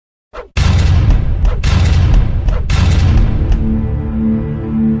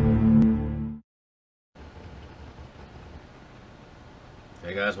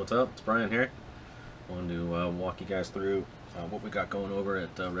what's up? It's Brian here. I wanted to walk you guys through what we got going over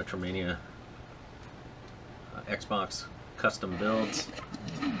at Retromania Xbox custom builds.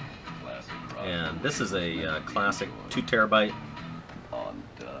 And this is a classic 2 terabyte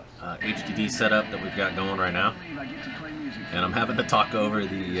HDD setup that we've got going right now. And I'm having to talk over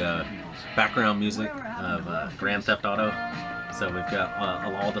the background music of Grand Theft Auto. So we've got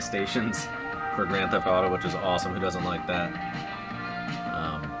all the stations for Grand Theft Auto, which is awesome. Who doesn't like that?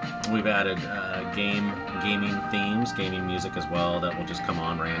 We've added gaming themes, gaming music as well that will just come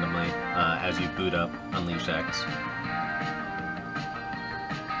on randomly as you boot up Unleash X.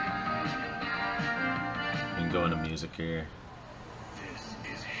 You can go into music here. This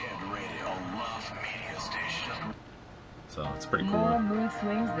is Head Radio Love Media Station. So it's pretty cool. More mood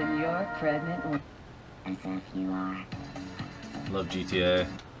swings than you're pregnant with. As if you are. Love GTA.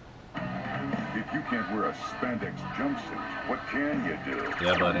 If you can't wear a spandex jumpsuit, what can you do?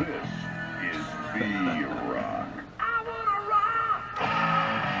 Yeah, buddy. This is V-Rock. I wanna rock!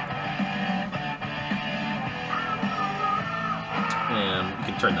 And you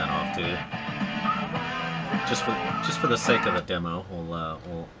can turn that off too. Just for the sake of the demo,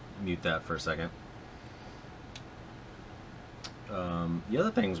 we'll mute that for a second. The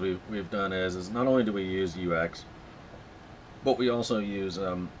other things we've done is not only do we use UX, but we also use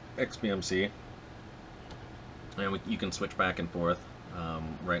XBMC, and you can switch back and forth.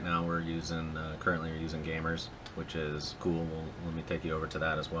 Right now we're using currently we're using Gamers, which is cool. Let me take you over to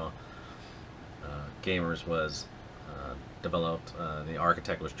that as well. Gamers was developed. The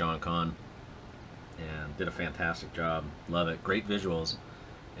architect was John Kahn, and did a fantastic job. Love it. Great visuals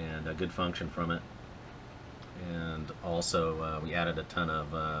and a good function from it. And also we added a ton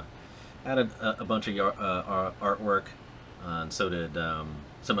of a bunch of artwork, and so did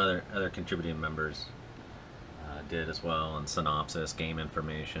some other contributing members did as well, and synopsis, game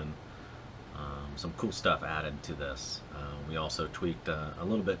information, some cool stuff added to this. We also tweaked a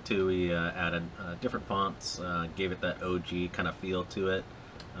little bit too. We added different fonts, gave it that OG kind of feel to it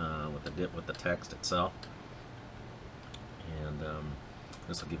with the text itself, and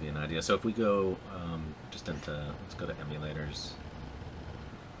this will give you an idea. So if we go just into, let's go to emulators.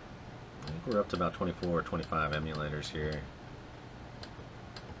 I think we're up to about 24 or 25 emulators here,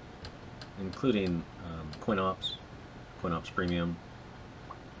 including CoinOps Premium,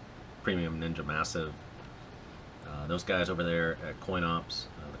 Ninja Massive. Those guys over there at CoinOps,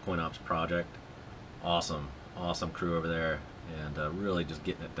 the CoinOps project, awesome crew over there, and really just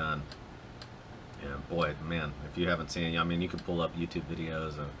getting it done. And boy, man, if you haven't seen it, I mean, you can pull up YouTube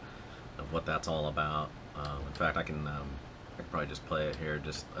videos of what that's all about. In fact, I can probably just play it here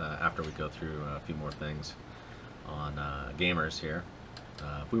just after we go through a few more things on Gamers here.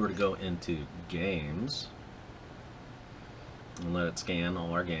 If we were to go into games and let it scan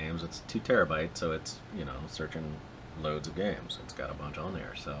all our games, it's 2 terabytes, so it's, you know, searching loads of games. It's got a bunch on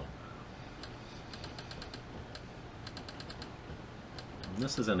there. So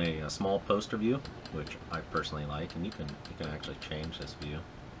this is in a small poster view, which I personally like, and you can actually change this view.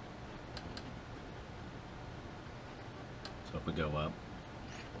 So if we go up,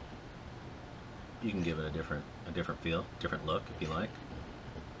 you can give it a different feel, different look if you like.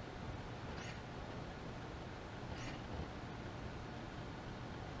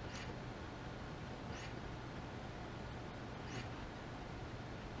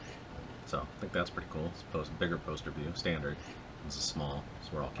 So I think that's pretty cool. It's a bigger poster view, standard. This is small,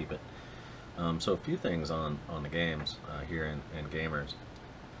 that's where I'll keep it. So a few things on the games here in Gamers.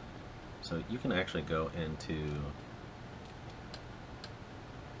 So you can actually go into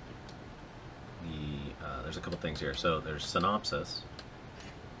there's a couple things here. So there's synopsis,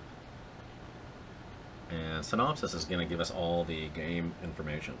 and synopsis is going to give us all the game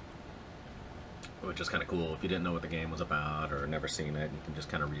information, which is kind of cool. If you didn't know what the game was about or never seen it, you can just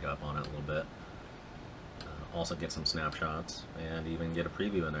kind of read up on it a little bit. Also get some snapshots and even get a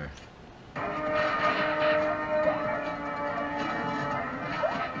preview in there.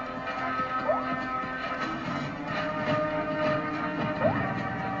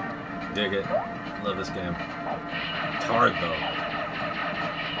 Dig it. Love this game. It's hard though.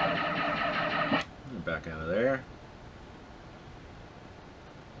 Back out of there.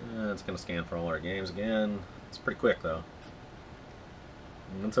 It's going to scan for all our games again. It's pretty quick though.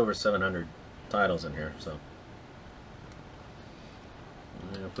 And it's over 700 titles in here, so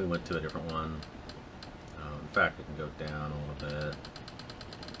if we went to a different one, in fact, we can go down a little bit.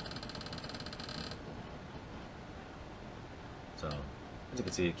 So as you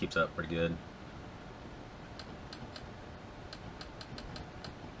can see, it keeps up pretty good.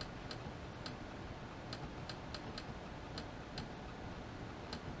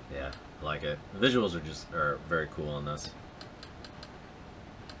 like it. The visuals are very cool on this.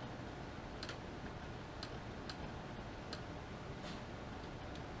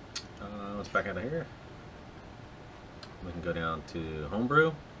 Let's back out of here. We can go down to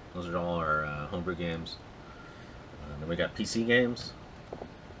Homebrew. Those are all our Homebrew games. Then we got PC games.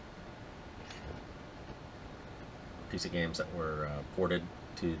 PC games that were ported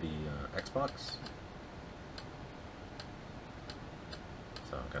to the Xbox.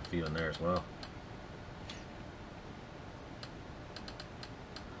 So I've got a few in there as well.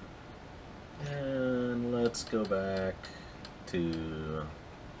 And let's go back to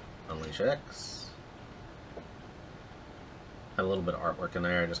Unleash X. Had a little bit of artwork in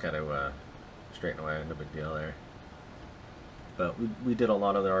there. I just got to straighten away. No big deal there. But we did a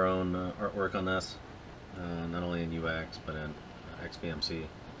lot of our own artwork on this, not only in UX but in XBMC.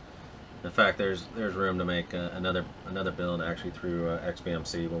 In fact, there's room to make another build actually through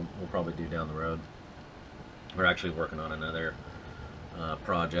XBMC. We'll probably do down the road. We're actually working on another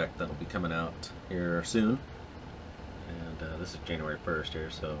project that'll be coming out here soon, and this is January 1st here.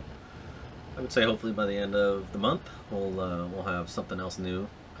 So I would say hopefully by the end of the month we'll have something else new.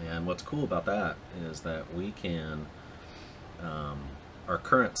 And what's cool about that is that we can our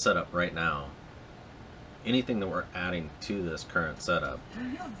current setup right now. Anything that we're adding to this current setup,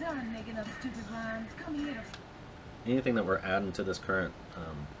 anything that we're adding to this current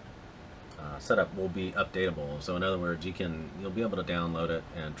setup will be updatable. So in other words, you'll be able to download it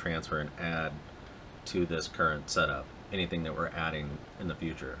and transfer and add to this current setup anything that we're adding in the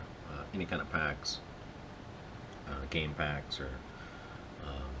future, any kind of packs, game packs, or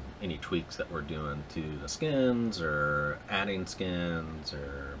any tweaks that we're doing to the skins, or adding skins,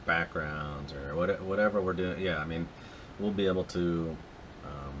 or backgrounds, or whatever we're doing. Yeah, I mean, we'll be able to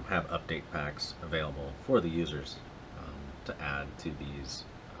have update packs available for the users to add to these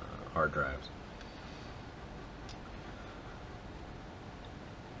hard drives.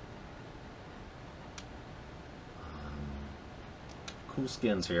 Cool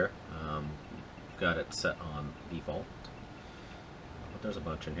skins here. You've got it set on default. But there's a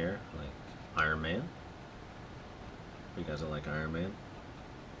bunch in here, like Iron Man. You guys are like Iron Man?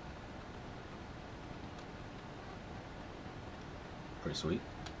 Pretty sweet.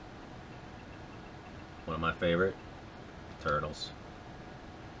 One of my favorite, Turtles.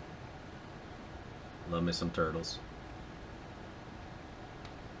 Love me some Turtles.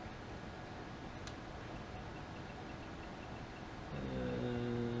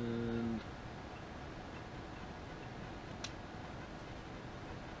 And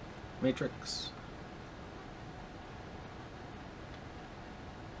Matrix.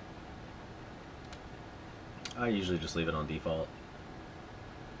 I usually just leave it on default.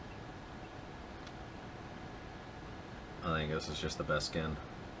 I think this is just the best skin,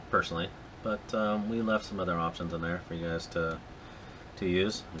 personally. But we left some other options in there for you guys to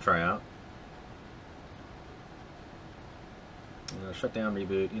use and try out. Shut down,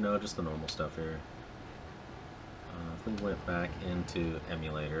 reboot, you know, just the normal stuff here. If we went back into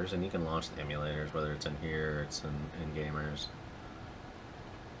emulators, and you can launch the emulators, whether it's in here or it's in Gamers.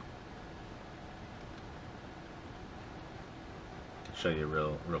 I'll show you a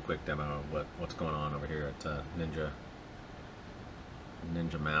real quick demo of what's going on over here at Ninja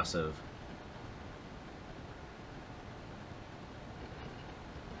Massive.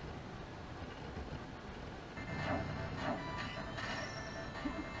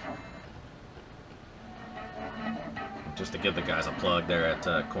 Just to give the guys a plug there at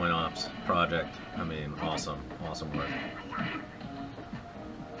CoinOps Project. I mean, awesome work.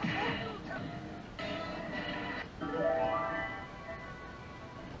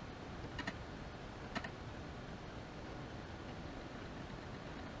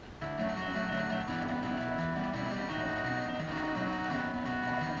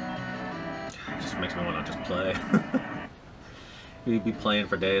 It just makes me want to just play. You'd be playing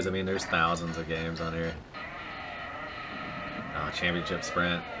for days. I mean, there's thousands of games on here. Championship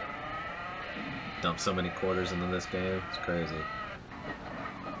Sprint. Dumped so many quarters into this game. It's crazy.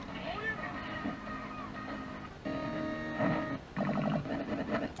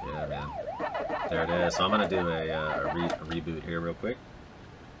 Yeah, man. There it is. So I'm going to do a reboot here real quick.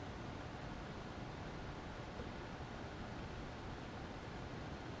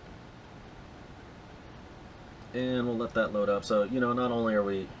 And we'll let that load up. So, you know, not only are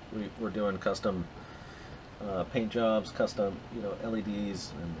we're doing custom paint jobs, custom, you know,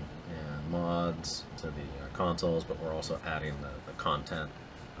 LEDs and mods to the consoles, but we're also adding the content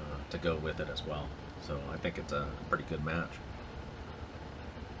to go with it as well. So I think it's a pretty good match.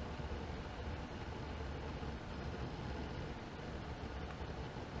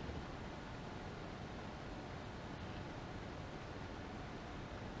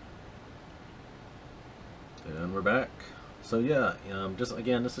 And we're back. So yeah, just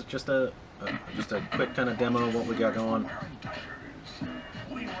again, this is just a quick kind of demo of what we got going.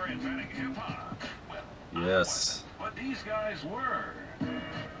 We were inventing hip-hop. Yes. But these guys were.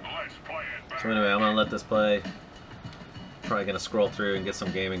 Let's play it back. So anyway, I'm gonna let this play. Probably gonna scroll through and get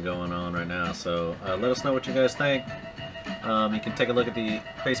some gaming going on right now. So let us know what you guys think. You can take a look at the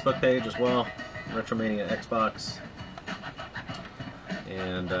Facebook page as well, Retromania Xbox,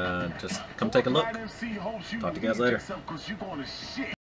 and just come take a look. Talk to you guys later.